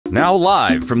Now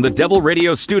live from the Devil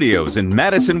Radio studios in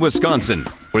Madison, Wisconsin,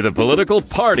 where the political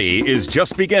party is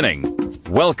just beginning.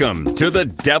 Welcome to the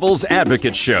Devil's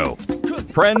Advocate Show.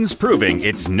 Friends proving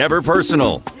it's never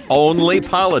personal, only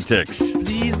politics.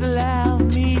 Please allow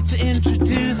me to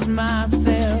introduce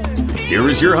myself. Here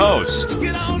is your host,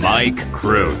 Mike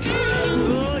Crute.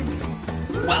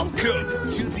 Welcome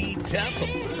to the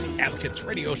Devil's Advocates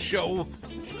Radio Show.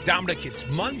 Dominic, it's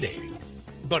Monday,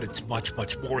 but it's much,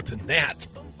 much more than that.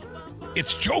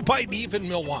 It's Joe Biden Eve in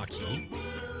Milwaukee.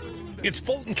 It's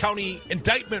Fulton County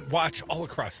Indictment Watch all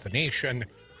across the nation.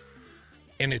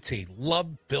 And it's a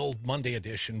love-filled Monday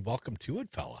edition. Welcome to it,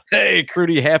 fella. Hey,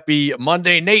 Crudy, happy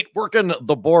Monday. Nate, working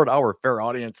the board, our fair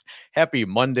audience. Happy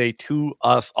Monday to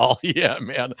us all. Yeah,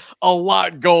 man, a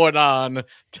lot going on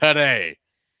today.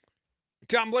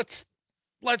 Tom, let's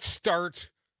start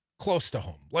close to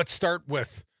home. Let's start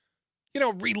with,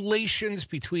 relations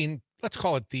between, let's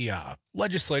call it the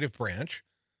legislative branch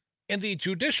and the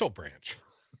judicial branch.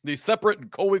 The separate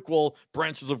and co-equal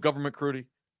branches of government, Crudy.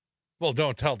 Well,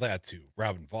 don't tell that to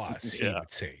Robin Voss. He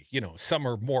would say, some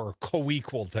are more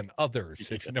co-equal than others,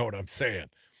 if you know what I'm saying.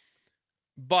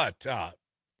 But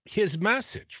his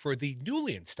message for the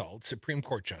newly installed Supreme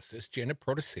Court Justice, Janet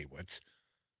Protasiewicz,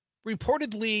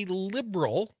 reportedly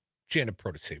liberal Janet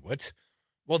Protasiewicz,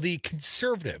 while the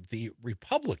conservative, the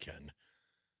Republican,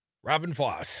 Robin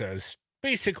Voss says,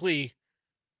 basically,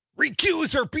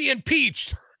 recuse or be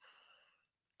impeached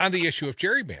on the issue of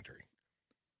gerrymandering.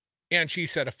 And she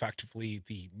said, effectively,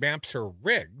 the maps are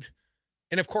rigged.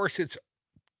 And, of course, it's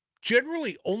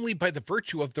generally only by the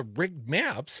virtue of the rigged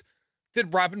maps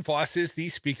that Robin Voss is the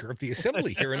Speaker of the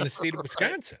Assembly here in the state of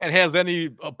Wisconsin. And has any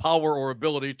power or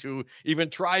ability to even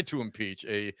try to impeach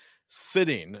a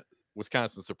sitting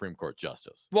Wisconsin Supreme Court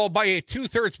justice. Well, by a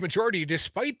 2/3 majority,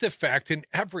 despite the fact in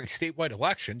every statewide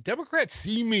election, Democrats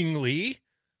seemingly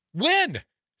win.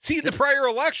 See the prior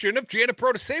election of Janet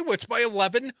Protasiewicz by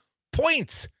 11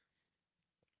 points.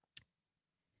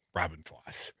 Robin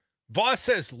Voss. Voss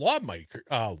says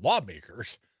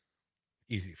lawmakers,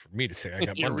 easy for me to say, I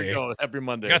got Here Monday. we go. Happy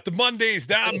Monday. Got the Mondays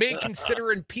now. May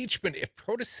consider impeachment if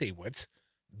Protasiewicz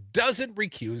doesn't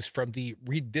recuse from the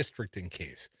redistricting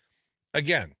case.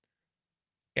 Again,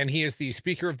 and he is the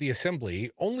Speaker of the Assembly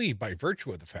only by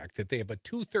virtue of the fact that they have a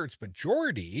 2/3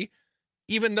 majority,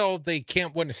 even though they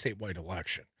can't win a statewide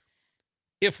election.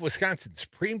 If Wisconsin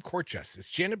Supreme Court Justice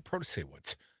Janet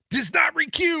Protasiewicz does not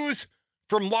recuse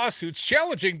from lawsuits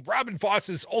challenging Robin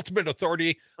Voss's ultimate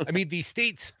authority, the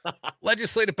state's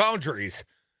legislative boundaries,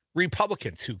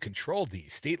 Republicans who control the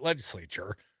state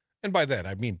legislature, and by that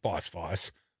I mean Boss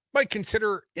Voss, might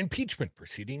consider impeachment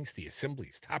proceedings, the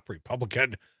Assembly's top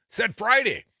Republican said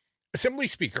Friday. Assembly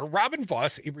Speaker Robin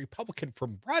Voss, a Republican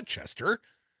from Rochester,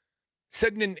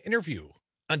 said in an interview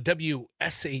on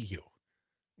WSAU.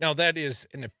 Now, that is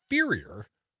an inferior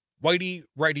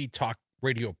whitey-righty talk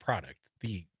radio product.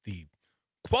 The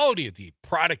quality of the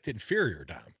product inferior,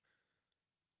 Dom.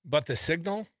 But the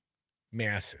signal,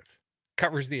 massive.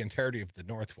 Covers the entirety of the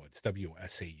Northwoods,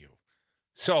 WSAU.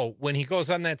 So when he goes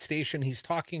on that station, he's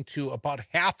talking to about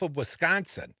half of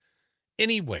Wisconsin.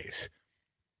 Anyways,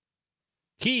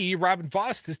 Robin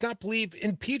Voss, does not believe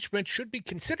impeachment should be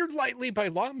considered lightly by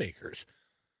lawmakers.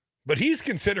 But he's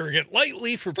considering it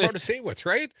lightly for Protasiewicz,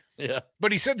 right? Yeah.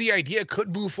 But he said the idea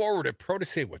could move forward if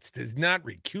Protasiewicz does not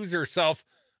recuse herself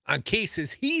on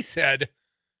cases he said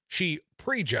she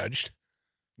prejudged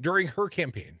during her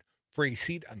campaign for a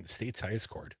seat on the state's highest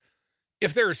court.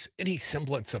 If there's any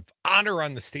semblance of honor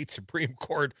on the state Supreme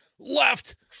Court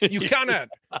left, you cannot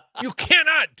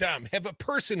have a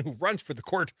person who runs for the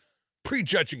court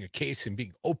prejudging a case and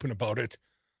being open about it.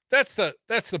 That's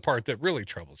the part that really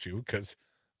troubles you, because,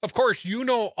 of course,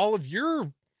 all of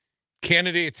your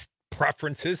candidates'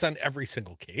 preferences on every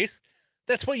single case.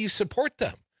 That's why you support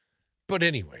them. But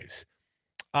anyways,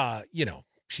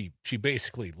 she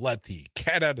basically let the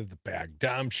cat out of the bag,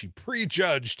 Dom. She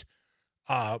prejudged.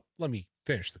 Let me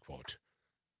finish the quote.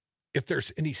 If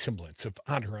there's any semblance of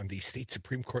honor on the state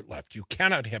Supreme Court left, you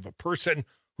cannot have a person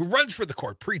who runs for the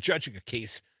court prejudging a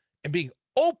case and being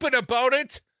open about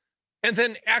it and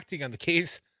then acting on the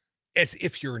case as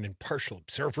if you're an impartial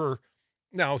observer.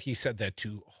 Now, he said that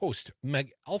to host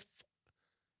Meg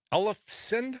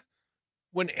Ellefson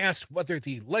when asked whether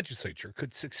the legislature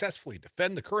could successfully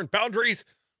defend the current boundaries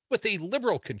with a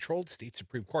liberal-controlled state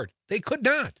Supreme Court. They could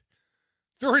not.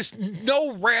 There is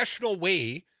no rational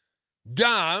way,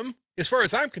 Dom, as far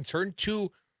as I'm concerned,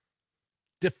 to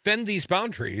defend these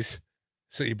boundaries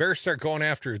So you better start going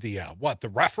after the the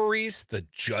referees, the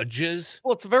judges.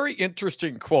 Well, it's a very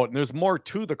interesting quote, and there's more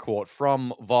to the quote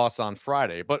from Voss on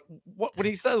Friday. But when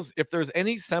he says, if there's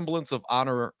any semblance of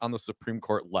honor on the Supreme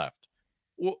Court left,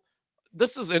 well,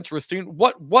 this is interesting.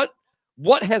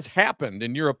 What has happened,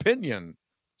 in your opinion,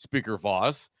 Speaker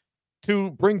Voss,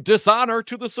 to bring dishonor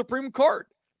to the Supreme Court?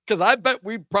 Because I bet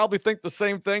we probably think the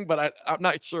same thing, but I'm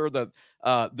not sure that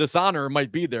dishonor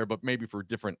might be there, but maybe for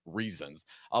different reasons.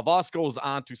 Voss goes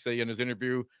on to say in his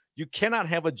interview, you cannot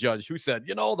have a judge who said,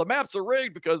 the maps are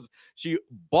rigged because she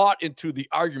bought into the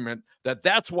argument that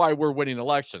that's why we're winning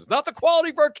elections, not the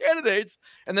quality of our candidates.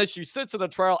 And then she sits in a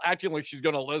trial acting like she's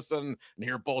going to listen and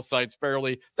hear both sides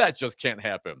fairly. That just can't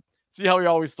happen. See how he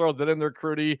always throws it in there,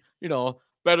 Crudy?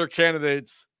 Better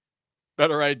candidates,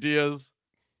 better ideas.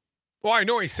 Well, I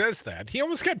know he says that. He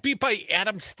almost got beat by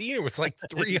Adam Steen. It was like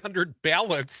 300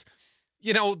 ballots.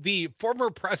 The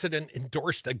former president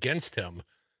endorsed against him,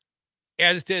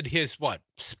 as did his,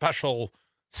 special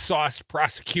sauce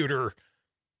prosecutor,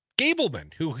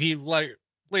 Gableman, who he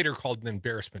later called an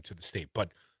embarrassment to the state.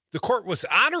 But the court was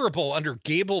honorable under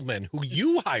Gableman, who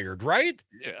you hired, right?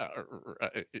 Yeah,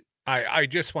 right. I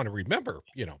just want to remember,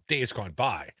 days gone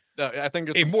by. I think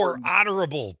it's a more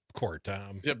honorable court.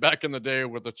 Yeah, back in the day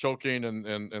with the choking and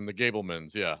the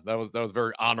Gablemans. Yeah, that was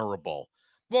very honorable.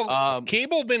 Well,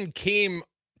 Gableman came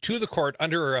to the court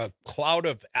under a cloud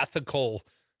of ethical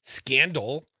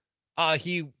scandal.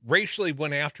 He racially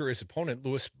went after his opponent,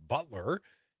 Louis Butler,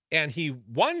 and he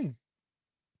won.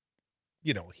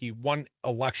 He won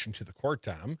election to the court,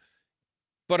 Tom.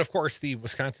 But of course, the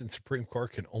Wisconsin Supreme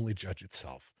Court can only judge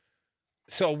itself.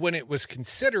 So when it was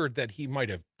considered that he might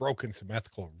have broken some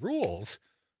ethical rules,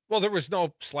 well, there was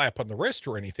no slap on the wrist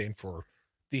or anything for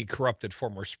the corrupted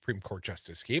former Supreme Court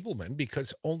Justice Gableman,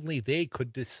 because only they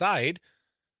could decide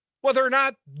whether or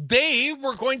not they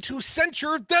were going to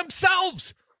censure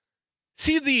themselves.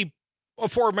 See the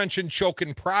aforementioned choke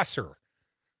and Prosser.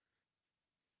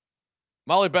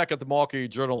 Molly Beck at the Milwaukee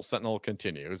Journal-Sentinel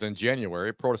continues. In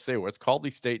January, Protasiewicz called the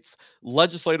state's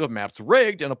legislative maps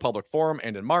rigged in a public forum,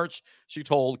 and in March, she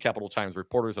told Capital Times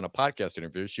reporters in a podcast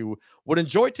interview she would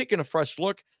enjoy taking a fresh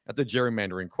look at the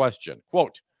gerrymandering question.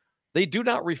 Quote, they do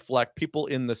not reflect people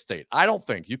in the state. I don't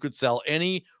think you could sell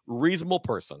any reasonable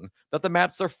person that the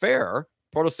maps are fair,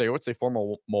 Protasiewicz, a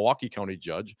former Milwaukee County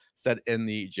judge, said in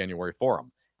the January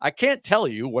forum. I can't tell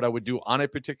you what I would do on a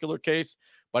particular case,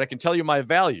 but I can tell you my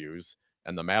values,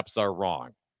 and the maps are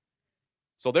wrong.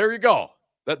 So there you go.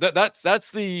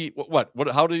 That's the what?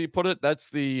 How did he put it? That's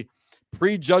the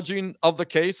prejudging of the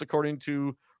case, according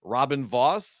to Robin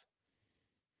Voss.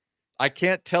 I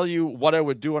can't tell you what I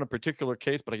would do on a particular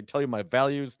case, but I can tell you my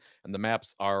values, and the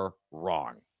maps are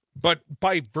wrong. But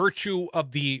by virtue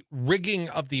of the rigging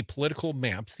of the political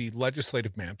maps, the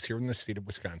legislative maps here in the state of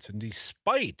Wisconsin,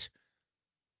 despite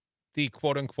the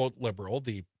quote-unquote liberal,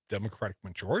 the Democratic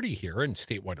majority here in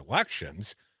statewide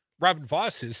elections, Robin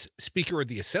Voss is Speaker of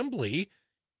the Assembly,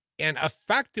 and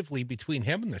effectively between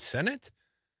him and the Senate,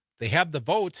 they have the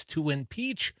votes to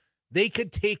impeach. They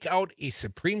could take out a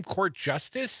Supreme Court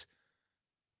justice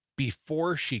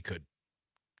before she could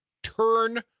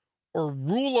turn or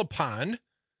rule upon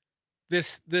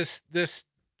this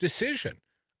decision.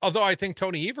 Although I think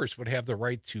Tony Evers would have the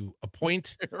right to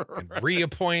appoint and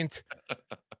reappoint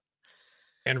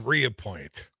and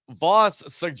reappoint. Voss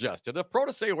suggested if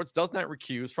Protasiewicz does not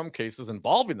recuse from cases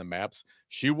involving the maps,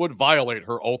 she would violate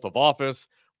her oath of office,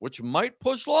 which might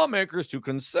push lawmakers to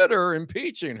consider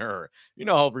impeaching her. You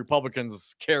know how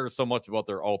Republicans care so much about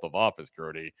their oath of office,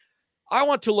 Gertie. I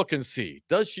want to look and see,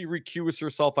 does she recuse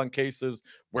herself on cases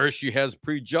where she has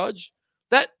prejudged?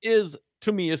 That is,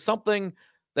 to me, is something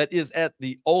that is at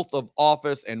the oath of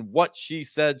office and what she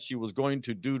said she was going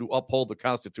to do to uphold the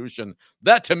Constitution.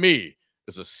 That, to me,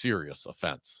 is a serious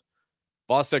offense.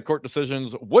 Voss said court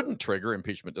decisions wouldn't trigger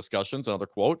impeachment discussions. Another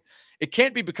quote, it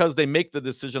can't be because they make the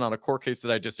decision on a court case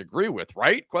that I disagree with,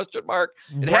 right? Question mark.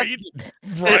 Right.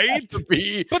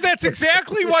 But that's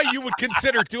exactly why you would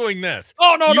consider doing this.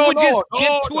 You would just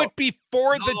get to it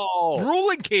before the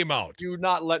ruling came out. Do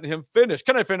not let him finish.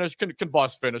 Can I finish? Can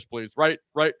Voss finish, please? Right,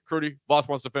 Crudy? Voss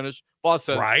wants to finish. Voss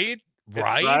says, Right.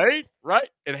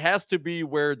 It has to be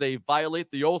where they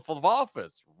violate the oath of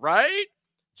office, right?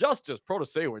 Justice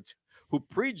Protasiewicz, who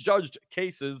prejudged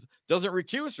cases, doesn't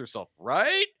recuse herself,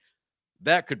 right?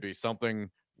 That could be something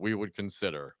we would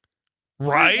consider.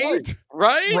 Right?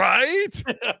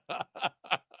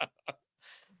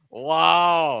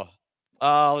 Wow.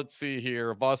 Let's see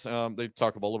here. Voss, they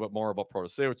talk about a little bit more about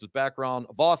Protasiewicz's background.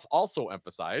 Voss also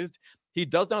emphasized he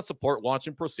does not support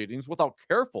launching proceedings without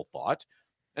careful thought.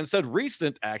 and said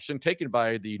recent action taken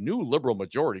by the new liberal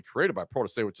majority created by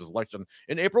Protasiewicz's election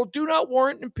in April do not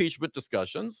warrant impeachment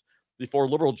discussions. The 4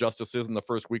 liberal justices in the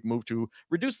first week moved to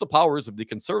reduce the powers of the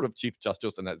conservative Chief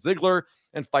Justice Annette Ziegler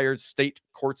and fired State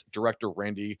Courts Director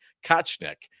Randy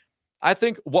Kochnick. I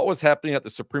think what was happening at the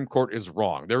Supreme Court is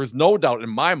wrong. There is no doubt in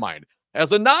my mind,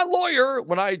 as a non-lawyer,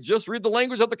 when I just read the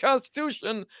language of the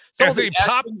Constitution, as a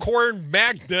popcorn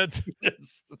magnet.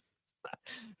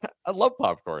 I love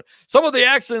popcorn. Some of the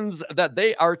actions that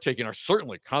they are taking are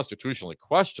certainly constitutionally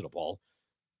questionable,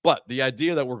 but the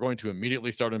idea that we're going to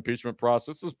immediately start an impeachment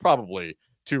process is probably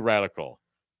too radical.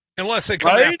 Unless they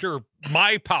come after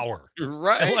my power.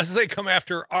 Right. Unless they come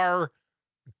after our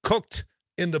cooked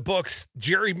in the books,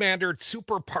 gerrymandered,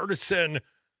 super partisan,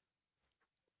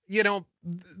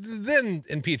 then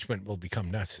impeachment will become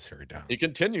necessary. Down. He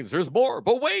continues, there's more,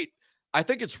 but wait. I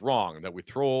think it's wrong that we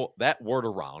throw that word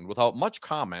around without much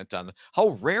comment on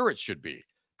how rare it should be,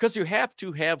 because you have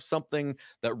to have something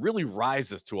that really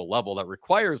rises to a level that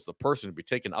requires the person to be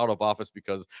taken out of office.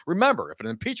 Because remember, if an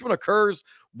impeachment occurs,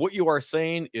 what you are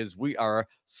saying is we are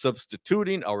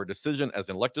substituting our decision as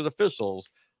elected officials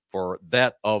for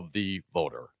that of the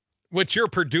voter. Which you're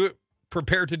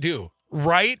prepared to do.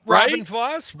 Right, Robin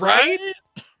Voss? Right?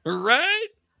 Right?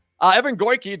 Evan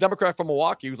Goyke, Democrat from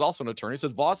Milwaukee, who's also an attorney,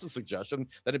 said Voss's suggestion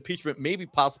that impeachment may be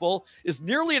possible is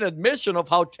nearly an admission of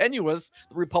how tenuous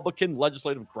the Republican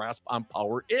legislative grasp on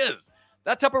power is.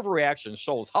 That type of reaction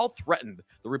shows how threatened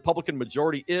the Republican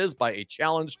majority is by a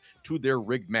challenge to their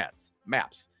rigged maps.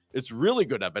 It's really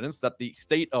good evidence that the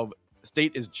state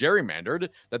is gerrymandered,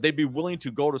 that they'd be willing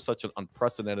to go to such an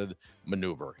unprecedented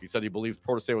maneuver. He said he believes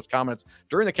Protasiewicz's comments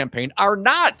during the campaign are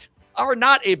not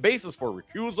a basis for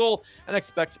recusal, and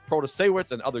expects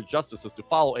Protasiewicz and other justices to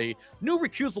follow a new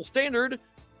recusal standard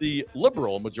the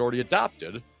liberal majority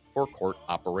adopted for court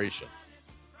operations.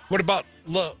 What about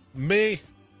meh?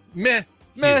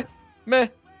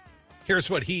 Here's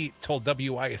what he told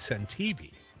WISN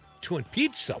TV. To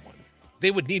impeach someone,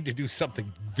 they would need to do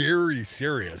something very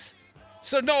serious.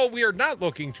 So no, we are not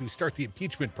looking to start the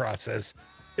impeachment process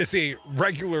as a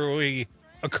regularly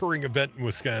occurring event in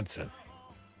Wisconsin.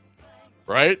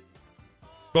 Right?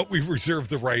 But we reserve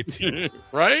the right to.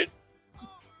 Right?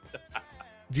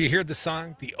 Do you hear the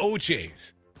song? The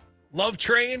OJs. Love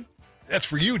Train? That's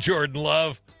for you, Jordan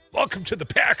Love. Welcome to the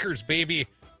Packers, baby.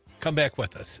 Come back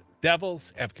with us.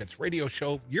 Devils Advocates Radio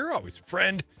Show. You're always a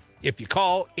friend if you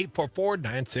call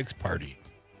 844-96-PARTY.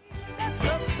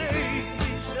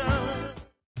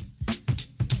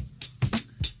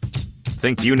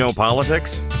 Think you know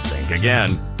politics? Think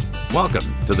again.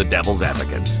 Welcome to the Devil's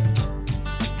Advocates.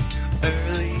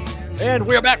 And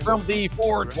we are back from the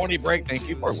 420 break. Thank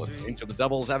you for listening to the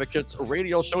Devil's Advocates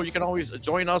Radio Show. You can always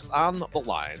join us on the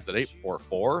lines at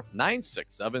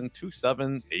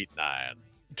 844-967-2789.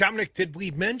 Dominic, did we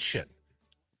mention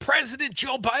President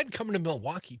Joe Biden coming to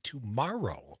Milwaukee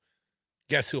tomorrow?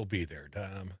 Guess who'll be there,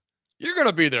 Dom? You're going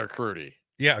to be there, Crudy.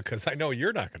 Yeah, because I know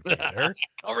you're not going to be there.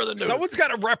 Cover the news. Someone's got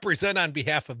to represent on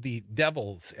behalf of the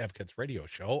Devil's Advocates Radio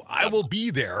Show. I will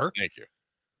be there. Thank you.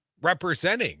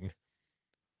 Representing,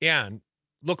 and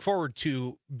look forward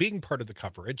to being part of the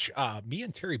coverage. Me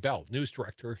and Terry Bell, news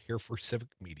director here for Civic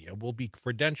Media, will be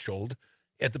credentialed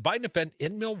at the Biden event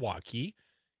in Milwaukee.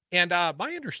 And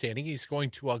my understanding, he's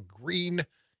going to a green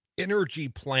energy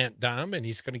plant, Dom, and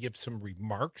he's going to give some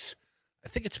remarks. I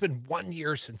think it's been 1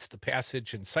 year since the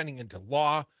passage and signing into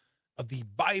law of the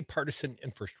bipartisan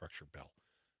infrastructure bill.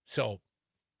 So,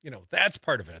 that's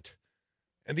part of it.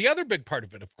 And the other big part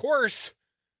of it, of course,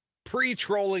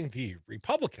 pre-trolling the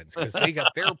Republicans, because they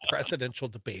got their presidential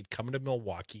debate coming to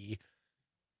Milwaukee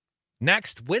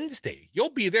next Wednesday.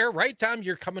 You'll be there, right, Tom?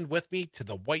 You're coming with me to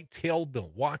the Whitetail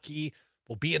Milwaukee.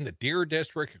 We'll be in the Deer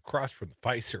District across from the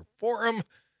Pfizer Forum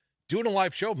doing a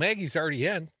live show. Maggie's already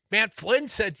in. Matt Flynn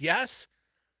said yes.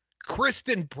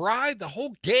 Kristen Bride, the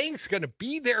whole gang's going to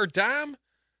be there, Dom.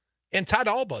 And Todd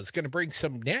Alba is going to bring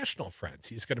some national friends.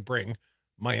 He's going to bring,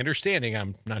 my understanding,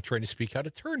 I'm not trying to speak out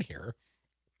of turn here,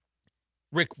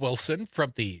 Rick Wilson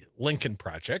from the Lincoln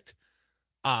Project.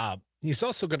 He's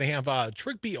also going to have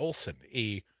Trigby Olson,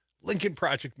 a Lincoln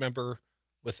Project member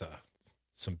with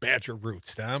some Badger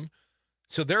roots, Dom.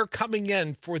 So they're coming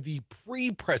in for the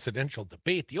pre-presidential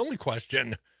debate. The only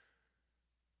question,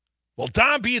 will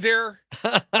Dom be there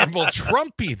and will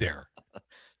Trump be there?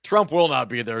 Trump will not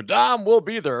be there. Dom will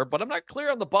be there, but I'm not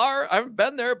clear on the bar. I haven't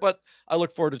been there, but I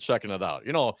look forward to checking it out.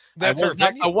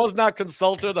 I was not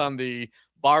consulted on the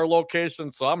bar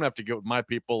location, so I'm going to have to get with my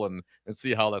people and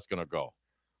see how that's going to go.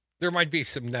 There might be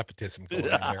some nepotism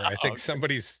going on there. I think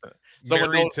somebody's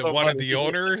married to one of the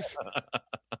owners.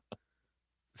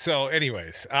 So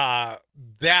anyways,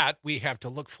 that we have to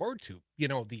look forward to. You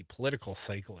know, the political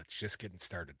cycle, it's just getting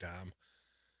started, Dom.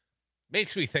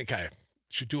 Makes me think I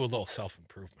should do a little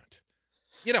self-improvement.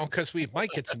 You know, because we might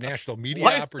get some national media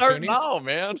Why start opportunities. now,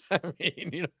 man? I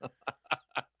mean, you know.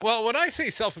 Well, when I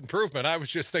say self-improvement, I was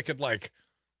just thinking like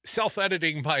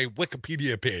self-editing my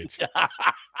Wikipedia page.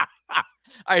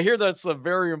 I hear that's a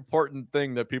very important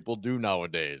thing that people do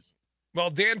nowadays. Well,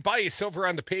 Dan Bice over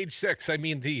on the page 6, I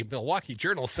mean, the Milwaukee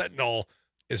Journal-Sentinel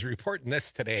is reporting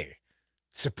this today.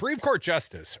 Supreme Court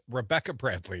Justice Rebecca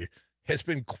Bradley has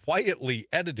been quietly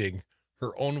editing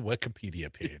her own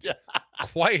Wikipedia page.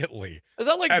 Quietly. Is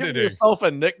that like editing. giving yourself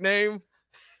a nickname?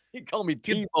 You can call me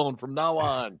T-Bone from now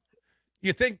on.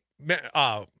 You think,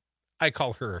 I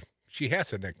call her, she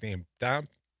has a nickname, Dom.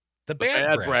 The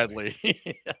Bad Bradley.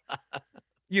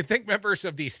 You think members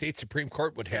of the state Supreme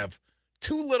Court would have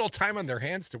too little time on their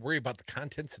hands to worry about the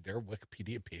contents of their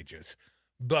Wikipedia pages?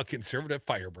 But conservative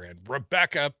firebrand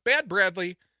Rebecca Bad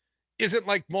Bradley isn't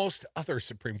like most other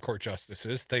Supreme Court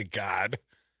justices, thank God.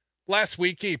 Last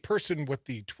week, a person with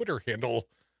the Twitter handle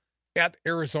at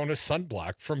Arizona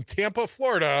Sunblock from Tampa,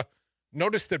 Florida,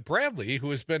 noticed that Bradley,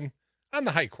 who has been on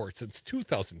the high court since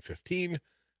 2015,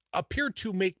 appeared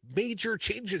to make major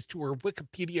changes to her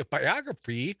Wikipedia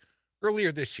biography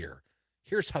earlier this year.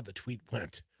 Here's how the tweet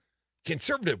went.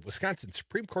 Conservative Wisconsin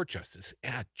Supreme Court Justice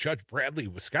at Judge Bradley,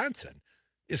 Wisconsin,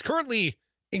 is currently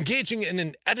engaging in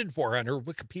an edit war on her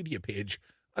Wikipedia page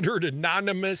under an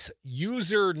anonymous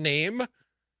username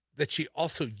that she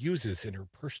also uses in her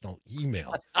personal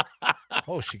email.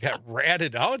 Oh, she got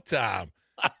ratted out, Tom.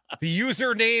 The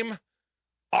username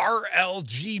RLGBJD,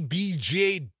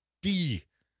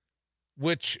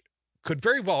 which could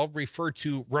very well refer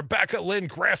to Rebecca Lynn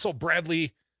Grassel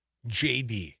Bradley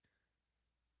JD.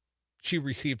 She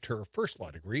received her first law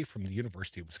degree from the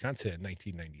University of Wisconsin in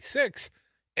 1996,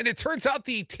 and it turns out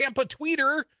the Tampa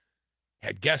tweeter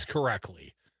had guessed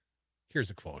correctly. Here's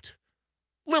a quote.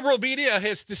 Liberal media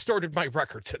has distorted my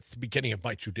record since the beginning of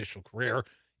my judicial career,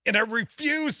 and I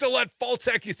refuse to let false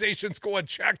accusations go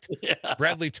unchecked,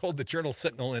 Bradley told the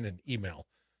Journal-Sentinel in an email.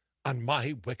 On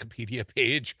my Wikipedia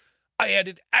page, I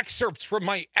added excerpts from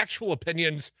my actual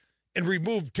opinions and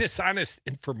removed dishonest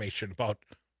information about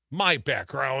my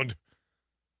background.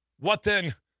 What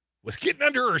then was getting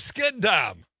under her skin,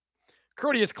 Dom?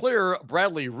 Cody, it's clear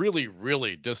Bradley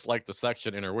really disliked the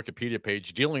section in her Wikipedia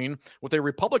page dealing with a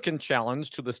Republican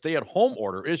challenge to the stay-at-home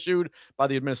order issued by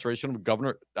the administration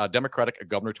of Democratic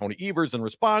Governor Tony Evers in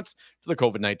response to the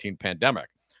COVID-19 pandemic.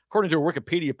 According to her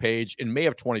Wikipedia page, in May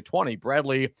of 2020,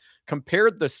 Bradley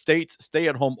compared the state's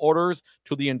stay-at-home orders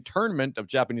to the internment of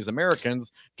Japanese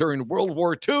Americans during World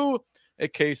War II, a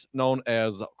case known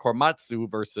as Korematsu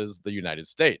versus the United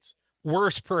States.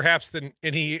 Worse, perhaps, than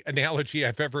any analogy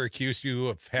I've ever accused you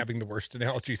of having the worst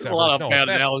analogies ever. A lot of bad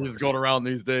analogies going around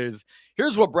these days.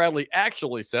 Here's what Bradley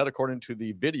actually said, according to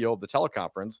the video of the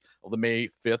teleconference of the May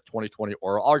 5th, 2020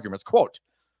 oral arguments. Quote,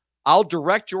 I'll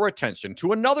direct your attention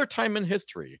to another time in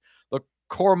history, the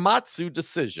Korematsu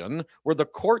decision, where the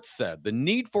court said the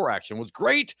need for action was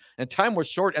great and time was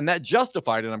short, and that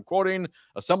justified, and I'm quoting,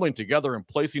 assembling together and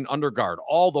placing under guard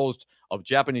all those of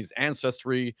Japanese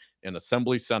ancestry in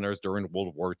assembly centers during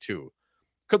World War II.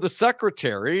 Could the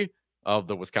secretary of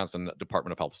the Wisconsin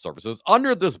Department of Health Services,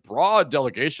 under this broad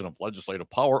delegation of legislative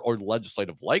power or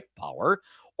legislative-like power,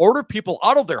 order people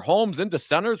out of their homes into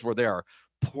centers where they are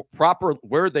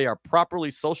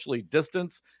properly socially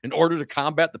distanced in order to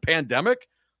combat the pandemic?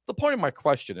 The point of my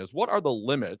question is, what are the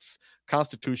limits,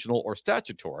 constitutional or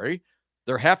statutory?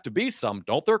 There have to be some,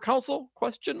 don't there, counsel?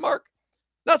 Question mark.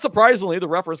 Not surprisingly, the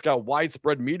reference got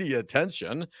widespread media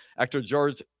attention. Actor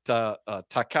George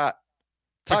Takei.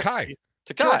 George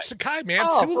Takei, man.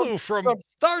 Sulu from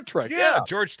Star Trek. Yeah,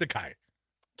 George Takei.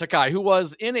 Takei, who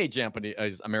was in a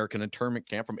Japanese American internment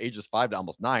camp from ages 5 to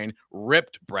almost 9,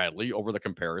 ripped Bradley over the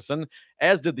comparison,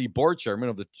 as did the board chairman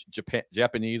of the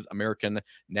Japanese American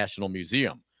National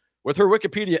Museum. With her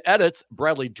Wikipedia edits,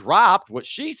 Bradley dropped what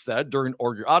she said during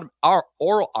our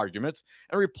oral arguments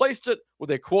and replaced it with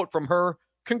a quote from her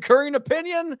concurring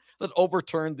opinion that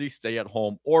overturned the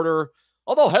stay-at-home order.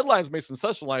 Although headlines may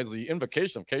sensationalize the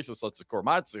invocation of cases such as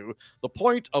Korematsu, the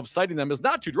point of citing them is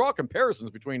not to draw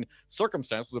comparisons between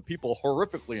circumstances of people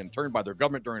horrifically interned by their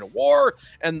government during a war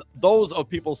and those of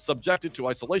people subjected to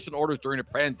isolation orders during a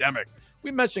pandemic.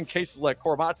 We mention cases like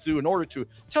Korematsu in order to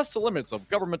test the limits of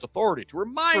government authority, to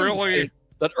remind states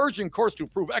that urging courts to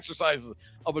approve exercises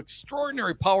of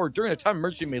extraordinary power during a time of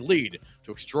emergency may lead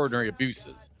to extraordinary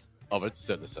abuses of its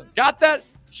citizens. Got that?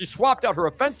 She swapped out her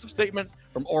offensive statement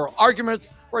from oral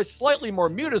arguments for a slightly more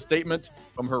muted statement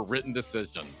from her written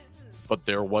decision. but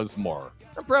there was more.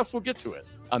 And perhaps we'll get to it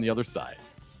on the other side.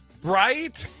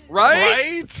 Right?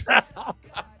 Right?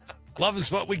 Love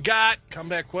is what we got. Come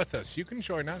back with us. You can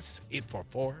join us.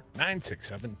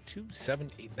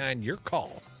 844-967-2789. Your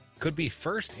call could be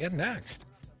first and next.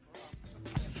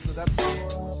 So that's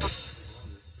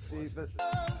see, but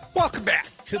Welcome back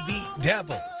to the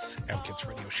Devils Advocates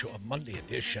Radio Show, a Monday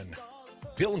edition.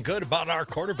 Feeling good about our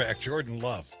quarterback, Jordan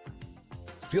Love.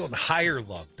 Feeling higher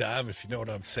love, Dom, if you know what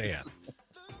I'm saying.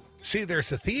 See,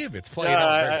 there's a theme. It's playing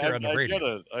out right here on the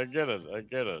radio. I get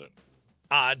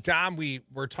it. Dom, we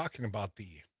were talking about the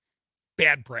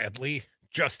bad Bradley,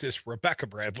 Justice Rebecca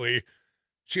Bradley.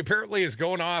 She apparently is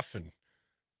going off and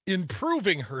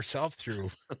improving herself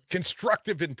through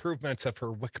constructive improvements of her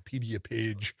Wikipedia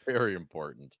page. Very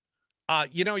important.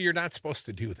 You're not supposed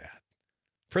to do that.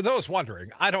 For those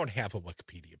wondering, I don't have a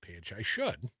Wikipedia page. I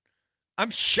should. I'm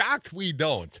shocked we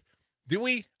don't. Do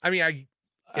we? I mean, I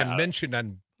am mentioned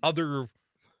on other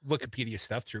Wikipedia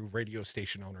stuff through radio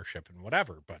station ownership and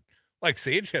whatever, but like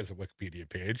Sage has a Wikipedia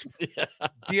page. Yeah.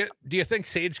 Do you think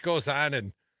Sage goes on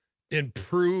and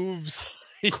improves,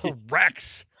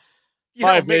 corrects,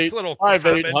 makes little 5'8",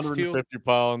 comments 150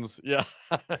 pounds. Yeah.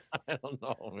 I don't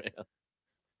know, man.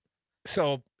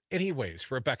 So anyways,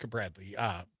 Rebecca Bradley,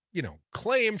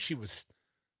 claimed she was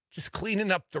just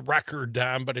cleaning up the record,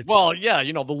 Dom, but it's... Well, yeah,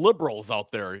 the liberals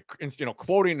out there,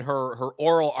 quoting her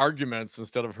oral arguments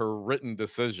instead of her written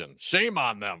decision. Shame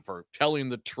on them for telling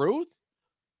the truth.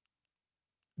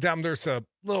 Dom, there's a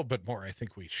little bit more I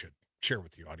think we should share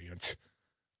with the audience.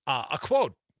 A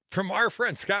quote from our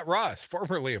friend Scott Ross,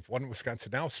 formerly of One Wisconsin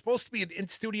Now, supposed to be an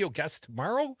in-studio guest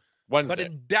tomorrow, Wednesday. but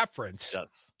in deference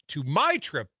to my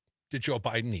trip to Joe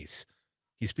Biden, he's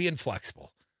being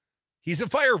flexible. He's a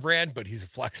firebrand, but he's a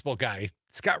flexible guy.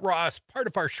 Scott Ross, part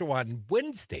of our show on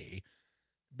Wednesday.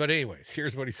 But anyways,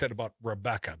 here's what he said about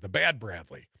Rebecca, the bad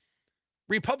Bradley.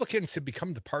 Republicans have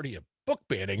become the party of book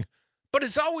banning, but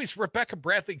as always, Rebecca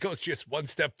Bradley goes just one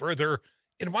step further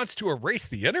and wants to erase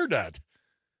the internet.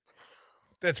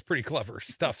 That's pretty clever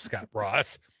stuff, Scott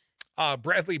Ross.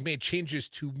 Bradley made changes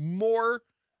to more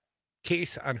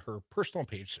case on her personal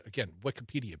page, again,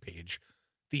 Wikipedia page.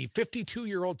 The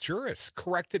 52-year-old jurist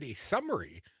corrected a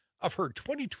summary of her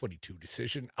 2022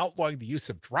 decision outlawing the use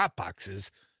of drop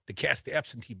boxes to cast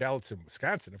absentee ballots in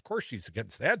Wisconsin. Of course, she's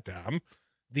against that, Dom.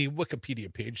 The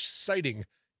Wikipedia page, citing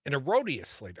an erroneous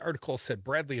Slate article, said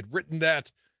Bradley had written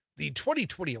that the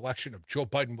 2020 election of Joe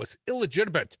Biden was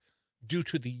illegitimate due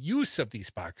to the use of these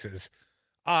boxes.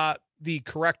 The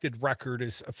corrected record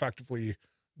is effectively...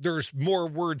 There's more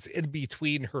words in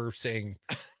between her saying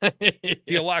the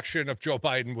election of Joe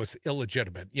Biden was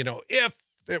illegitimate, if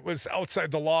it was outside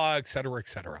the law, et cetera, et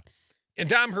cetera. And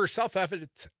Dom, her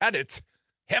self-edits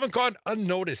haven't gone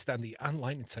unnoticed on the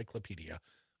online encyclopedia.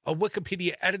 A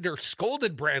Wikipedia editor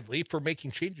scolded Bradley for making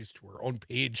changes to her own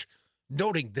page,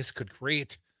 noting this could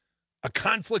create a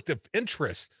conflict of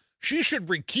interest. She should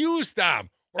recuse,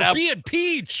 Dom, or be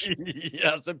impeached.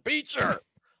 Yes, impeach her.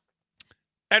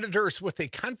 Editors with a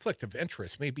conflict of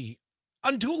interest may be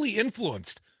unduly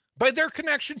influenced by their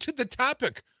connection to the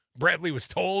topic, Bradley was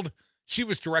told. She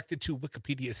was directed to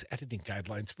Wikipedia's editing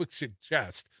guidelines, which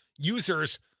suggest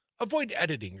users avoid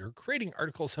editing or creating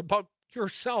articles about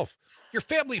yourself, your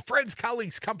family, friends,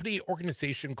 colleagues, company,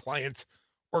 organization, clients,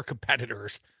 or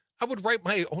competitors. I would write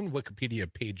my own Wikipedia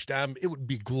page, Dom. It would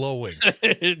be glowing.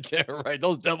 Right.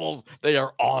 Those devils, they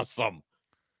are awesome.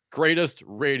 Greatest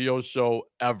radio show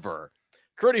ever.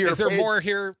 Is there more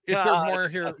here? Is there more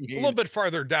here? A little bit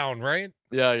farther down, right?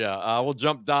 Yeah. We'll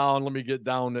jump down. Let me get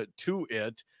down to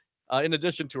it. In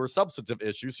addition to her substantive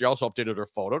issues, she also updated her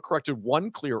photo, corrected one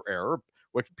clear error.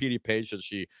 Wikipedia page says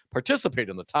she participated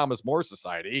in the Thomas More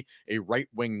Society, a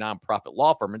right-wing nonprofit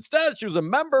law firm. Instead, she was a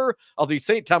member of the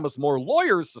St. Thomas More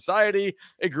Lawyers Society,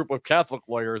 a group of Catholic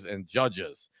lawyers and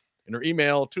judges. In her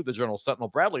email to the Journal Sentinel,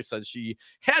 Bradley says she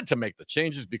had to make the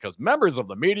changes because members of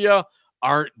the media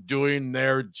aren't doing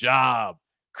their job.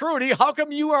 Crudy, how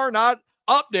come you are not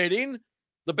updating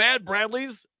the bad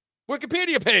Bradley's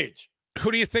Wikipedia page?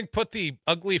 Who do you think put the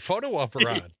ugly photo of her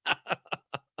on?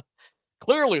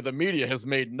 Clearly, the media has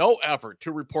made no effort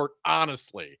to report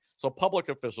honestly, so public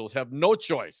officials have no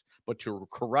choice but to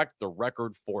correct the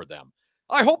record for them.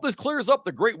 I hope this clears up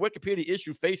the great Wikipedia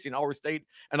issue facing our state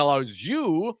and allows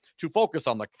you to focus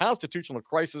on the constitutional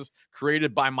crisis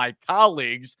created by my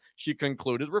colleagues, she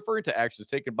concluded, referring to actions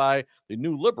taken by the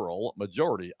new liberal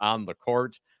majority on the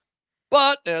court.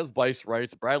 But as Bice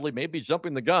writes, Bradley may be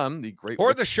jumping the gun. The great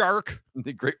shark.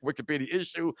 The great Wikipedia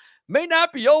issue may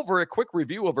not be over. A quick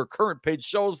review of her current page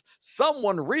shows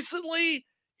someone recently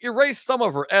erased some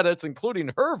of her edits,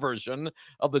 including her version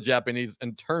of the Japanese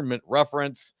internment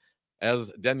reference.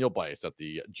 As Daniel Bice at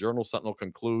the Journal-Sentinel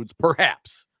concludes,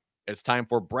 perhaps it's time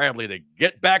for Bradley to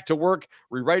get back to work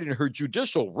rewriting her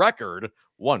judicial record,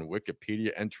 one Wikipedia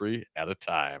entry at a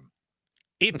time.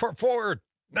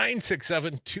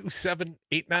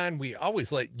 844-967-2789. We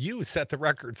always let you set the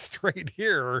record straight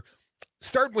here.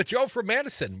 Starting with Joe from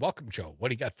Madison. Welcome, Joe. What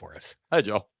do you got for us? Hi,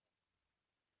 Joe.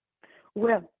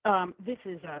 Well, this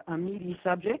is a meaty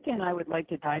subject, and I would like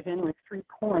to dive in with 3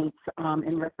 points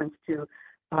in reference to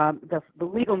the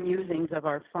legal musings of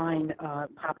our fine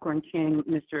popcorn king,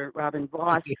 Mr. Robin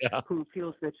Voss, who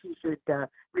feels that she should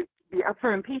be up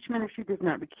for impeachment if she does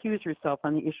not recuse herself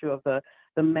on the issue of the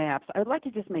maps. I'd like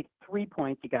to just make 3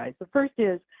 points, you guys. The first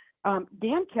is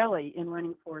Dan Kelly, in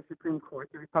running for Supreme Court,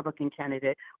 the Republican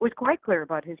candidate, was quite clear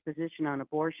about his position on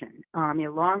abortion. He had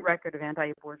a long record of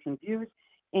anti-abortion views.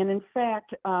 And in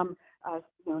fact,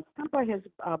 stumped by his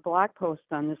blog posts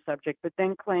on this subject, but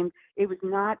then claimed it was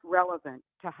not relevant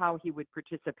to how he would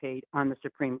participate on the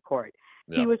Supreme Court.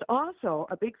 Yeah. He was also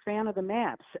a big fan of the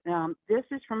maps. This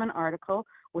is from an article,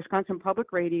 Wisconsin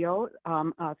Public Radio,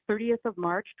 30th of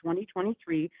March,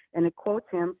 2023, and it quotes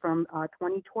him from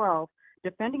 2012,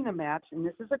 defending the maps, and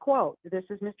this is a quote. This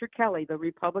is Mr. Kelly, the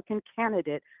Republican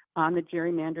candidate on the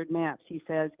gerrymandered maps. He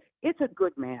says, "It's a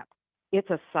good map. It's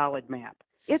a solid map.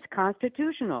 It's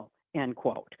constitutional," end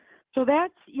quote. So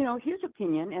that's, his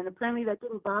opinion, and apparently that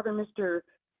didn't bother Mr.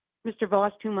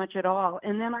 Voss too much at all.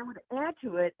 And then I would add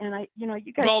to it, and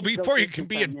you guys. Well, before you can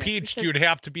be impeached, you'd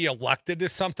have to be elected to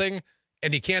something,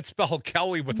 and you can't spell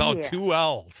Kelly without 2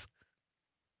 L's.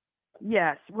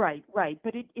 Yes, right.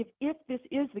 But if this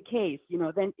is the case,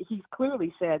 then he's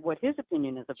clearly said what his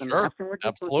opinion is of the maps, and we're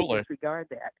just supposed to disregard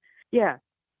that.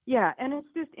 Yeah, and it's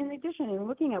just, in addition, in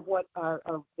looking at what are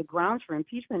the grounds for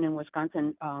impeachment in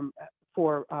Wisconsin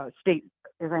for state,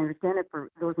 as I understand it,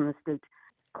 for those in the state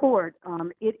court,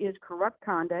 it is corrupt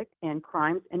conduct and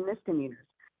crimes and misdemeanors,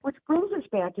 which brings us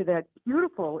back to that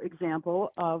beautiful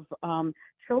example of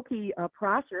Shoki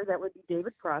Prosser, that would be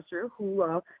David Prosser,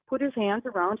 who put his hands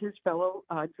around his fellow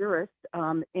jurist,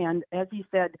 and as he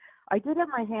said, "I did have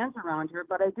my hands around her,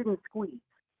 but I didn't squeeze."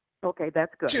 Okay,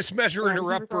 that's good. Just measuring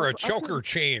her up for a choker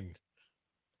chain.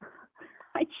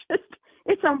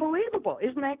 It's unbelievable.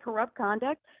 Isn't that corrupt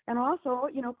conduct? And also,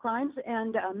 crimes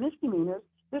and misdemeanors.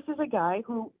 This is a guy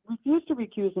who refused to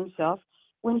recuse himself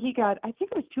when he got, I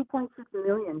think it was $2.6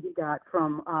 million he got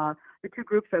from the 2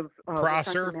 groups of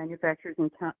Prosser manufacturers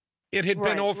in town. It had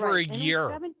been over a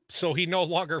year, so he no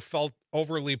longer felt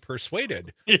overly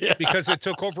persuaded because it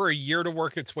took over a year to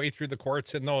work its way through the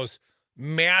courts, and those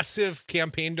massive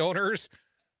campaign donors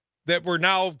that were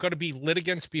now going to be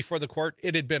litigants before the court.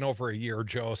 It had been over a year,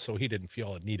 Joe, so he didn't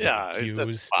feel it needed to recuse.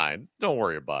 That's fine. Don't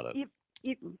worry about it.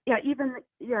 Even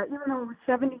though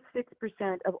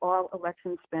 76% of all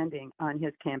election spending on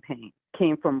his campaign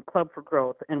came from Club for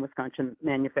Growth and Wisconsin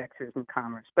Manufacturers and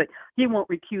Commerce, but he won't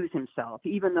recuse himself,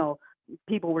 even though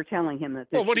people were telling him that.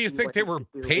 Well, what do you think they were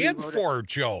paying for,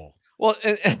 Joe? Well,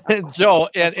 and Joe,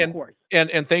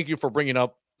 and thank you for bringing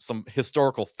up some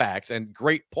historical facts and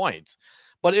great points,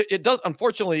 but it does,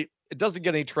 unfortunately, it doesn't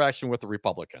get any traction with the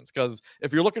Republicans, because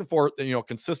if you're looking for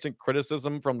consistent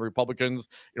criticism from the Republicans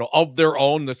of their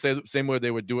own, the same way they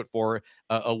would do it for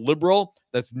a liberal,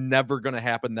 that's never going to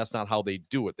happen. That's not how they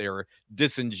do it. They're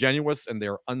disingenuous and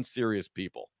they're unserious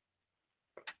people.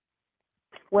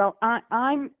 Well,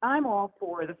 I'm all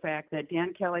for the fact that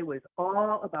Dan Kelly was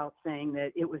all about saying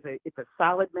that it's a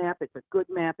solid map, it's a good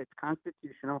map, it's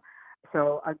constitutional.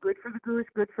 So good for the goose,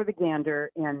 good for the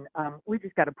gander, and we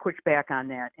just got to push back on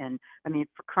that. And I mean,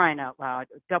 for crying out loud,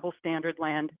 double standard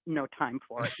land, no time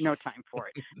for it.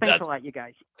 Thanks a lot, you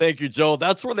guys. Thank you, Joe.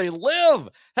 That's where they live.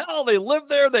 Hell, they live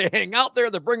there. They hang out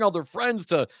there. They bring all their friends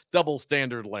to double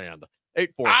standard land.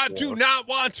 844. I do not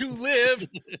want to live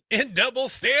in double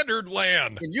standard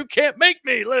land. And you can't make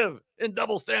me live in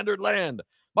double standard land.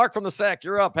 Mark from the Sack,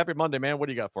 you're up. Happy Monday, man. What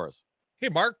do you got for us? Hey,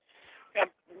 Mark.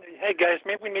 Hey, guys,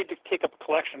 maybe we need to take up a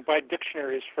collection, buy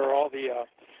dictionaries for all the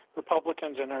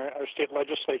Republicans in our state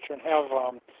legislature and have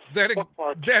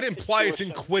that implies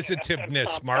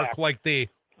inquisitiveness, Mark, like they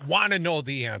want to know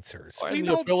the answers. We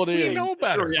know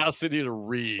better. Curiosity to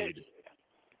read.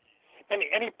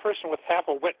 Any person with half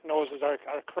a wit knows that our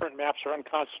current maps are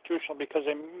unconstitutional because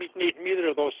they meet neither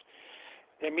of those.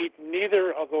 They meet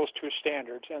neither of those 2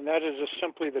 standards, and that is just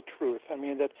simply the truth. I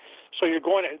mean that. So they're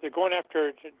going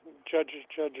after Judge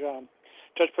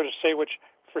Protasiewicz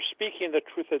for speaking the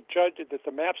truth, that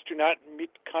the maps do not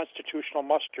meet constitutional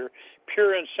muster,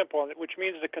 pure and simple, which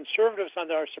means the conservatives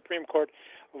on our Supreme Court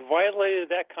violated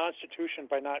that Constitution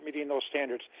by not meeting those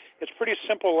standards. It's pretty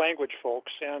simple language,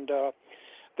 folks, and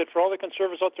that for all the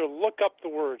conservatives out there, look up the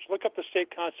words, look up the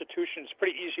state constitution. It's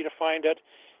pretty easy to find it,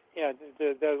 and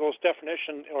those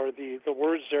definitions or the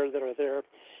words there that are there,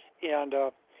 and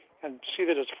see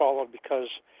that it's followed, because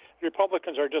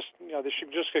Republicans are just, they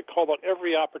should just get called out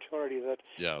every opportunity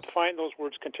to find those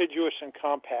words contiguous and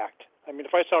compact. I mean,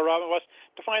 if I saw Robin Voss,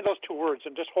 define those two words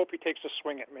and just hope he takes a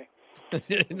swing at me.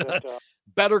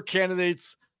 Better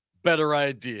candidates, better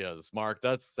ideas, Mark.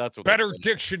 That's what. Better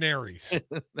dictionaries.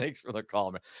 Thanks for the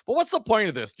call, man. But what's the point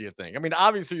of this, do you think? I mean,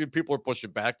 obviously people are pushing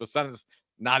back. The Senate's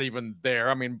not even there.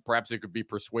 I mean, perhaps he could be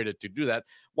persuaded to do that.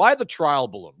 Why the trial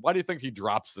balloon? Why do you think he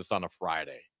drops this on a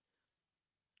Friday?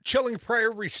 Chilling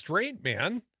prior restraint,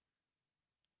 man.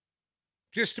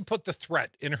 Just to put the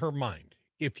threat in her mind.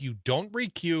 If you don't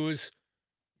recuse,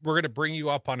 we're going to bring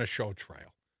you up on a show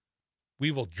trial.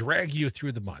 We will drag you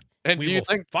through the mud. And we do you will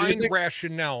think find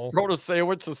rationale?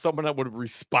 Protasiewicz is someone that would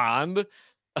respond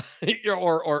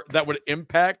or that would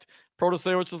impact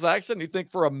Protasiewicz's action? You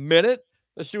think for a minute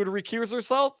that she would recuse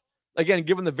herself? Again,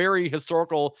 given the very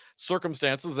historical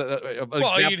circumstances.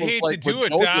 Well, you'd hate to do it,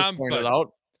 Tom, but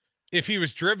if he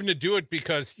was driven to do it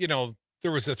because,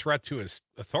 there was a threat to his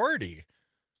authority,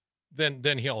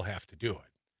 then he'll have to do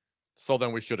it. So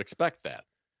then we should expect that,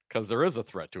 because there is a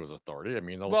threat to his authority. I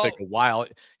mean, it'll take a while.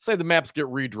 Say the maps get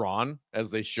redrawn,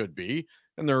 as they should be,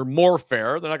 and they're more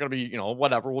fair. They're not going to be,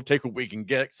 whatever. We'll take what we can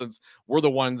get, since we're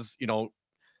the ones,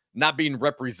 not being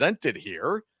represented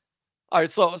here. All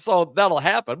right, so that'll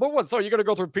happen. But what? So you're going to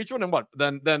go through impeachment, and what?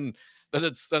 Then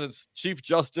it's Chief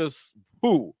Justice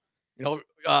who?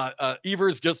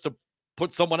 Evers gets to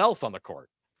put someone else on the court.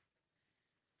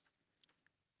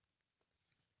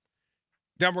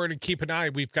 Then we're going to keep an eye.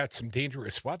 We've got some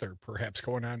dangerous weather perhaps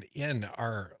going on in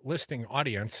our listening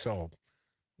audience. So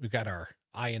we've got our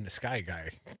eye in the sky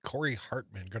guy, Corey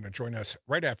Hartman, going to join us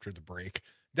right after the break.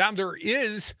 Dom, there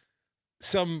is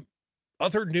some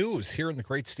other news here in the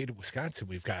great state of Wisconsin.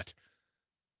 We've got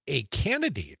a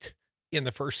candidate in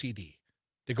the first CD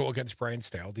to go against Brian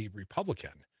Style, the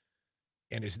Republican.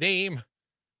 And his name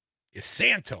is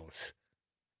Santos.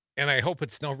 And I hope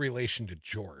it's no relation to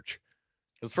George.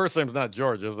 His first name's not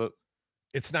George, is it?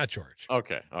 It's not George.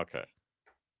 Okay.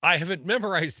 I haven't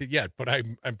memorized it yet, but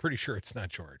I'm pretty sure it's not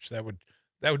George. That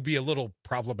would be a little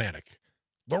problematic.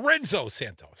 Lorenzo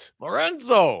Santos.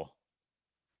 Lorenzo.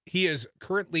 He is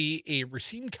currently a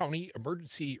Racine County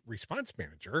Emergency Response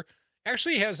Manager.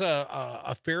 Actually has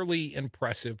a fairly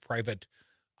impressive private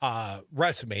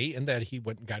resume in that he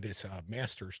went and got his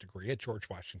master's degree at George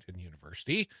Washington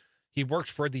University. He worked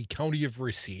for the county of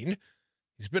Racine.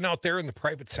 He's been out there in the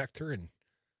private sector, and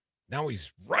now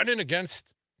he's running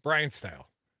against Brian Style,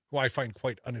 who I find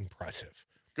quite unimpressive.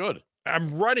 Good.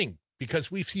 I'm running because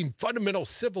we've seen fundamental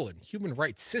civil and human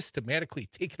rights systematically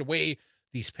taken away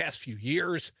these past few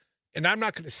years, and I'm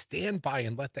not going to stand by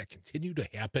and let that continue to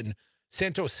happen,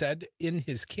 Santos said in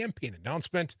his campaign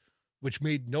announcement, which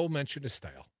made no mention of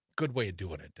Style. Good way of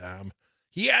doing it, Dom.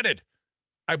 He added,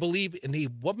 I believe in a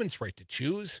woman's right to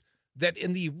choose, that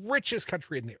in the richest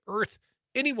country in the earth,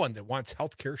 anyone that wants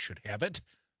health care should have it,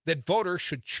 that voters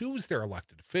should choose their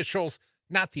elected officials,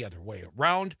 not the other way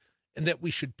around, and that we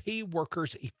should pay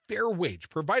workers a fair wage,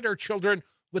 provide our children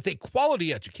with a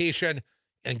quality education,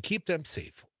 and keep them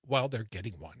safe while they're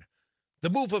getting one. The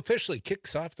move officially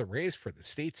kicks off the race for the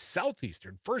state's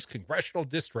southeastern 1st Congressional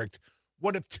District,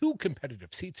 one of 2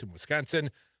 competitive seats in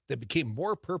Wisconsin that became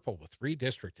more purple with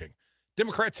redistricting.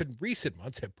 Democrats in recent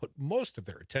months have put most of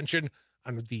their attention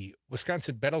on the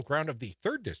Wisconsin battleground of the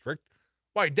 3rd District.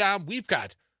 Why, Dom, we've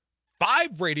got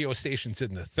 5 radio stations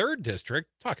in the 3rd District,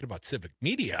 talking about civic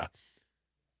media,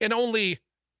 and only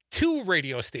 2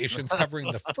 radio stations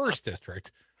covering the 1st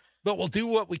District. But we'll do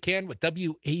what we can with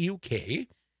WAUK,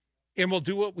 and we'll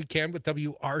do what we can with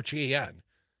WRJN.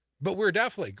 But we're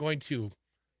definitely going to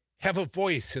have a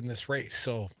voice in this race.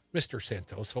 So, Mr.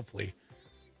 Santos, hopefully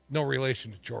no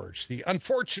relation to George, the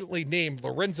unfortunately named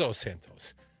Lorenzo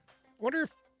Santos. I wonder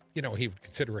if, he would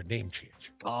consider a name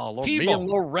change. Oh, me and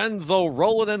Lorenzo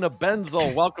rolling in a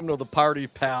benzo. Welcome to the party,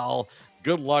 pal.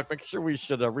 Good luck. Make sure we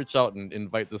should reach out and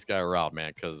invite this guy around,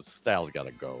 man, because Styles got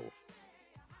to go.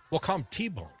 We'll call him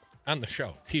T-Bone on the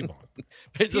show. T-Bone.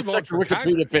 Just check your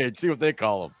Wikipedia page. See what they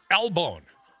call him. L-Bone.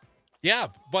 Yeah,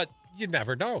 but you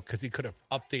never know, because he could have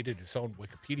updated his own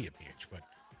Wikipedia page. But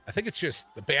I think it's just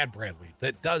the bad Bradley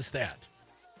that does that.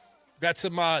 Got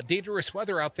some dangerous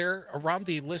weather out there around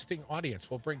the listening audience.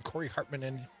 We'll bring Corey Hartman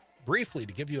in briefly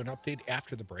to give you an update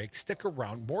after the break. Stick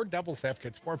around. More Devil's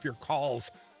Advocates, more of your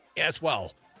calls as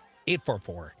well.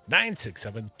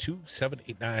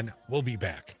 844-967-2789. We'll be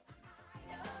back.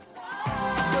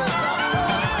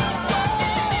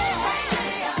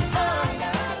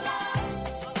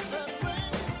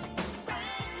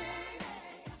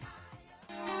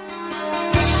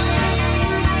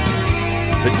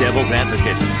 The Devil's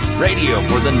Advocates, radio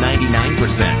for the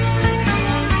 99%.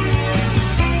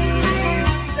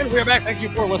 And we're back. Thank you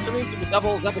for listening to the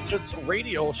Devil's Advocates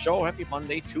radio show. Happy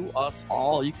Monday to us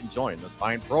all. You can join this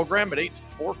fine program at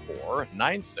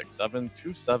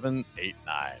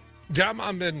 844-967-2789. Dom,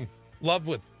 I'm in love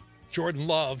with Jordan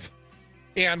Love,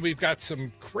 and we've got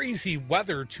some crazy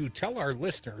weather to tell our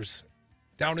listeners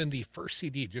down in the first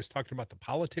CD. Just talking about the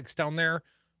politics down there.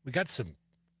 We got some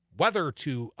weather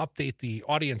to update the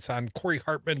audience on. Corey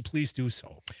Hartman, please do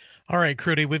so. All right,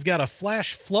 Crudy, we've got a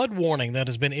flash flood warning that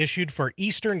has been issued for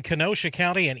eastern Kenosha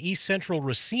County and east central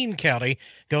Racine County.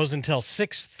 Goes until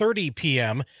 6:30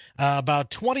 p.m. About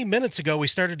 20 minutes ago, we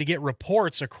started to get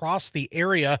reports across the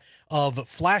area of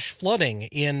flash flooding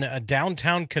in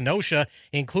downtown Kenosha,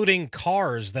 including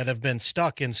cars that have been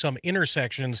stuck in some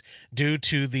intersections due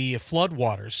to the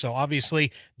floodwaters. So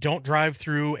obviously, don't drive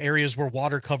through areas where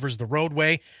water covers the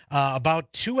roadway.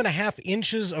 About 2.5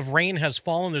 inches of rain has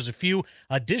fallen. There's a few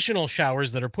additional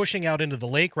showers that are pushing out into the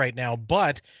lake right now,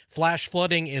 but flash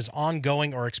flooding is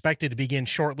ongoing or expected to begin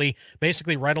shortly.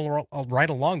 Basically, right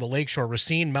along the lakeshore,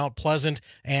 Racine, Mount Pleasant,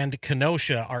 and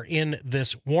Kenosha are in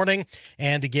this warning.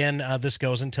 And again, this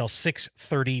goes until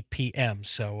 6:30 p.m.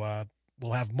 So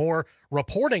we'll have more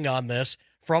reporting on this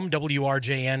from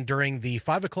WRJN during the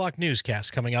 5 o'clock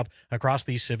newscast coming up across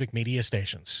these civic media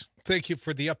stations. Thank you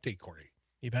for the update, Corey.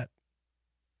 You bet.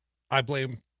 I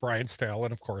blame Brian Stahel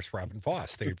and, of course, Robin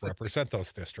Voss. They represent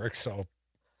those districts. So,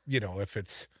 you know, if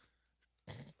it's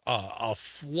a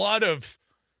flood of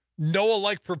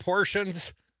Noah-like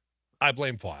proportions, I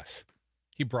blame Voss.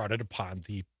 He brought it upon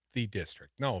the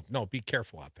district. No, be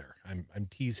careful out there. I'm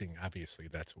teasing. Obviously,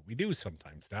 that's what we do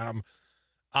sometimes, Dom.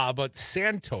 But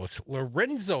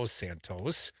Lorenzo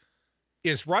Santos,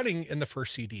 is running in the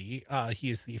first CD. He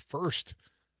is the first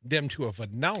Dem to have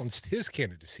announced his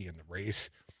candidacy in the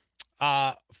race.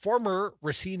 Former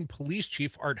Racine Police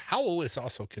Chief Art Howell is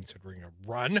also considering a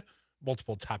run.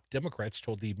 Multiple top Democrats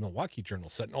told the Milwaukee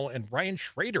Journal-Sentinel, and Ryan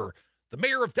Schrader, the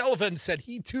mayor of Delavan, said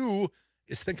he too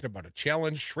is thinking about a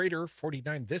challenge. Schrader,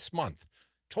 49 this month,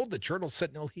 told the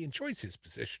Journal-Sentinel he enjoys his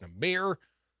position of mayor,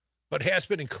 but has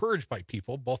been encouraged by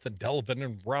people both in Delavan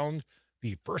and around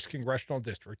the 1st Congressional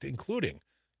District, including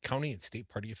county and state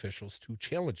party officials, to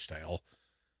challenge style.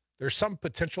 There's some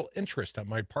potential interest on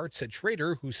my part, said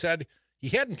Schrader, who said he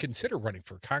hadn't considered running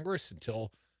for Congress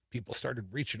until people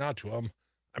started reaching out to him.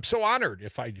 I'm so honored.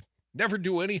 If I never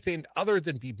do anything other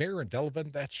than be mayor in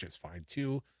Delavan, that's just fine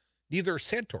too. Neither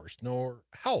Santos nor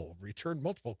Howell returned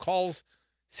multiple calls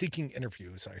seeking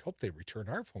interviews. I hope they return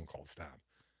our phone calls, Tom.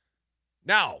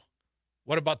 Now,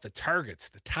 what about the targets,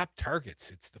 the top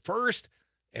targets? It's the first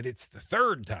and it's the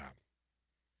third, Tom.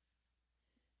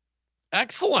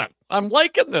 Excellent. I'm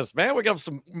liking this, man. We got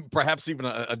some, perhaps even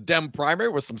a Dem primary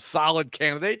with some solid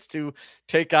candidates to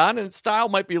take on, and style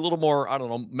might be a little more, I don't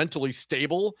know, mentally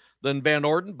stable than Van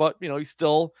Orden, but you know, he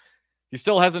still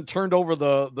hasn't turned over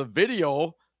the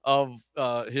video of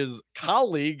his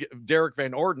colleague Derek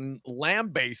Van Orden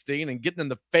lambasting and getting in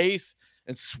the face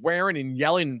and swearing and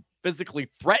yelling, physically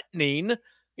threatening,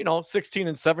 16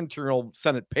 and 17-year-old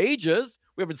Senate pages.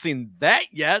 We haven't seen that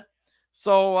yet.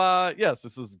 So, yes,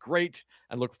 this is great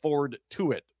and look forward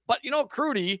to it. But,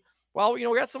 Crudy, well,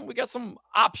 we got some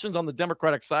options on the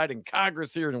Democratic side in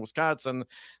Congress here in Wisconsin.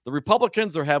 The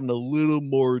Republicans are having a little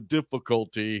more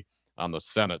difficulty on the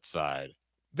Senate side.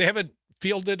 They haven't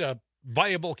fielded a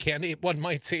viable candidate, one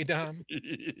might say, Dom.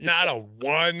 Not a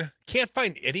one. Can't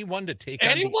find anyone to take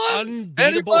on the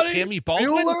unbeatable Tammy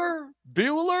Baldwin.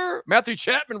 Bueller. Matthew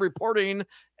Chapman reporting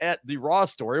at the Raw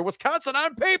Story. Wisconsin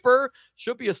on paper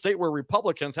should be a state where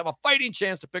Republicans have a fighting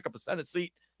chance to pick up a Senate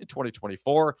seat in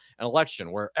 2024, an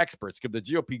election where experts give the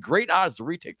GOP great odds to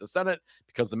retake the Senate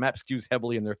because the map skews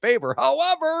heavily in their favor.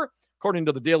 However, according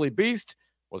to the Daily Beast,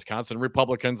 Wisconsin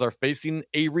Republicans are facing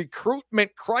a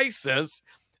recruitment crisis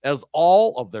as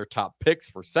all of their top picks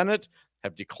for Senate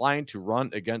have declined to run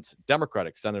against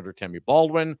Democratic Senator Tammy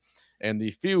Baldwin, and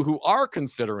the few who are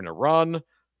considering a run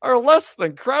are less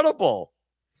than credible.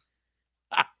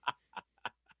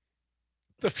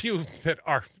 The few that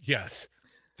are, yes.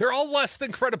 They're all less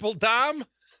than credible, Dom.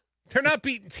 They're not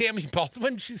beating Tammy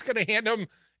Baldwin. She's going to hand him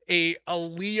a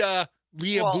Leah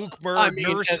Bookmer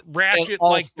nurse ratchet,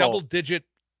 like double-digit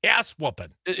ass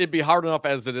whooping. It'd be hard enough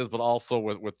as it is, but also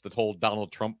with the whole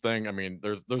Donald Trump thing. I mean,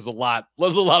 there's a lot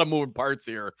of moving parts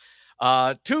here.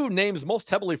 Two names most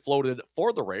heavily floated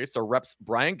for the race are Reps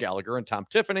Brian Gallagher and Tom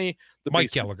Tiffany.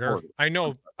 Mike Gallagher. I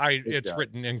know it's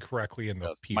written incorrectly in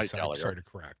the piece. I'm sorry to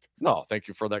correct. No, thank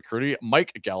you for that, Crudy.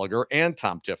 Mike Gallagher and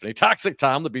Tom Tiffany. Toxic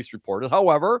Tom, the Beast reported.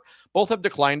 However, both have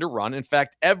declined to run. In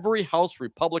fact, every House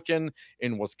Republican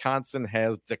in Wisconsin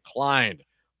has declined.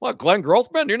 What, Glenn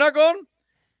Grothman, you're not going?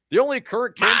 The only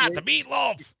current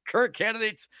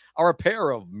candidates are a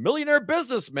pair of millionaire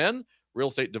businessmen, real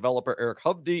estate developer Eric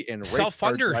Hovde and race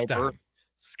car driver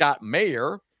Scott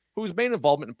Mayer, whose main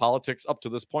involvement in politics up to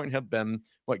this point have been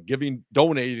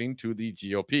donating to the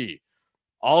GOP.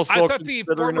 Also, I thought the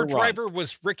former driver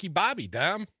was Ricky Bobby,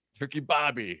 damn. Ricky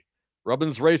Bobby.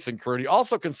 Rubin's Racing, Curdy.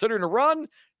 Also considering a run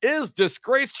is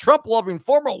disgraced Trump-loving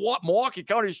former Milwaukee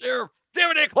County Sheriff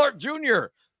David A. Clark Jr.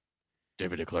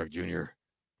 David A. Clark Jr.,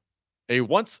 a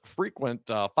once frequent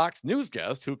Fox News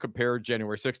guest who compared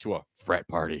January 6th to a frat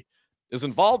party, is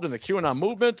involved in the QAnon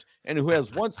movement and who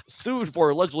was once sued for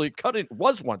allegedly cutting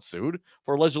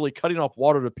off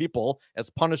water to people as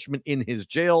punishment in his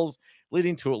jails,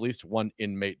 leading to at least one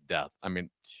inmate death. I mean,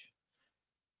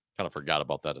 kind of forgot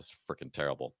about that. It's freaking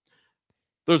terrible.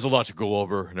 There's a lot to go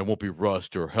over, and it won't be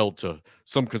rushed or held to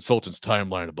some consultant's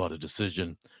timeline about a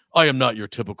decision. I am not your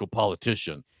typical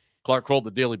politician. Clark told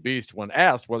the Daily Beast when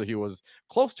asked whether he was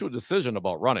close to a decision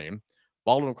about running.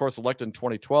 Baldwin, of course, elected in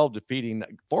 2012, defeating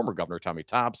former Governor Tommy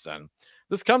Thompson.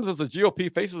 This comes as the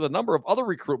GOP faces a number of other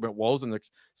recruitment woes in the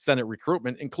Senate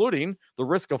recruitment, including the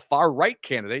risk of far-right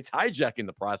candidates hijacking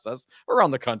the process around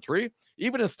the country.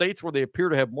 Even in states where they appear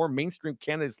to have more mainstream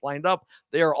candidates lined up,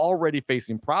 they are already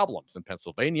facing problems. In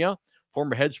Pennsylvania,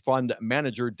 former hedge fund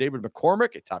manager David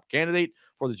McCormick, a top candidate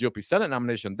for the GOP Senate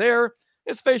nomination there,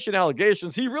 is facing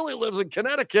allegations he really lives in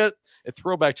Connecticut, a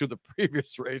throwback to the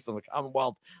previous race in the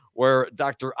Commonwealth where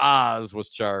Dr. Oz was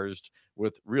charged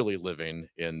with really living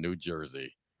in New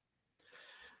Jersey.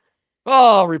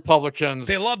 Oh, Republicans.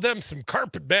 They love them some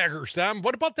carpetbaggers, Tom.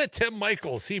 What about that Tim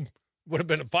Michaels? He would have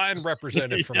been a fine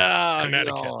representative from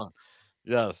Connecticut.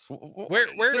 Yes.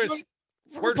 Where's Clark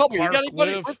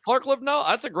live? Where's Clark live now?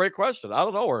 That's a great question. I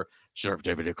don't know where Sheriff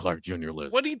David A. Clark Jr.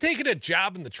 lives. What, he taking a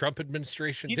job in the Trump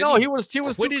administration? He was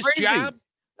quit his crazy. job.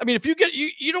 I mean, if you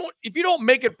don't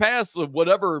make it past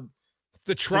whatever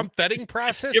the Trump vetting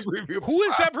process, who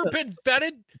has ever been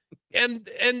vetted and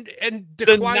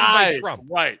declined by Trump?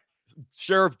 Right.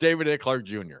 Sheriff David A. Clark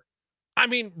Jr. I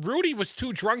mean, Rudy was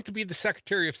too drunk to be the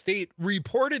Secretary of State,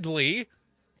 reportedly,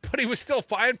 but he was still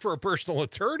fine for a personal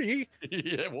attorney.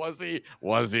 Yeah, was he?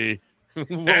 We'll see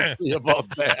about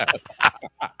that.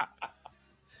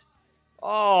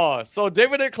 Oh, so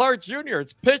David A. Clark Jr.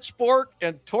 It's pitchfork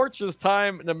and torches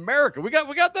time in America. We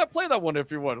got that. Play that one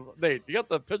if you want, Nate. You got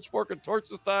the pitchfork and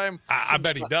torches time. I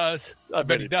bet he does. I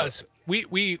bet he does.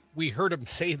 We heard him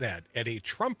say that at a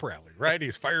Trump rally, right?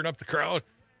 He's firing up the crowd.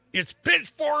 It's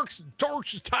pitchforks and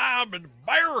torches time in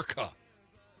America.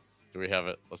 Do we have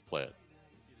it? Let's play it.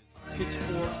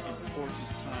 Pitchfork and torches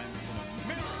time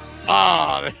in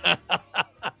America.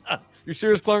 You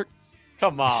serious, Clark?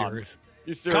 Come on.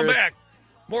 You serious? Come back.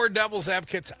 More Devil's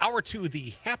Advocates. Hour 2,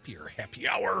 the happy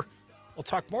hour. We'll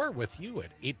talk more with you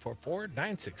at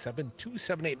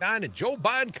 844-967-2789. And Joe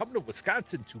Biden coming to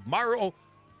Wisconsin tomorrow.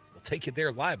 We'll take you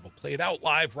there live. We'll play it out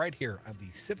live right here on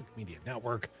the Civic Media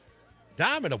Network.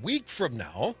 Dom, in a week from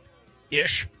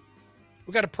now-ish,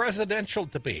 we got a presidential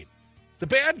debate. The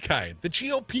bad kind, the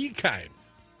GOP kind.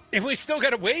 And we still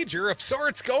got a wager of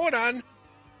sorts going on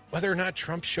whether or not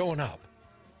Trump's showing up.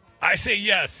 I say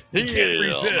yes. He can't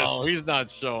resist. No, he's not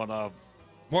showing up.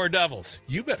 More Devils.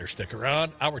 You better stick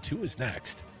around. Hour 2 is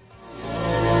next.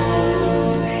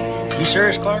 You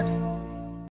serious, Clark?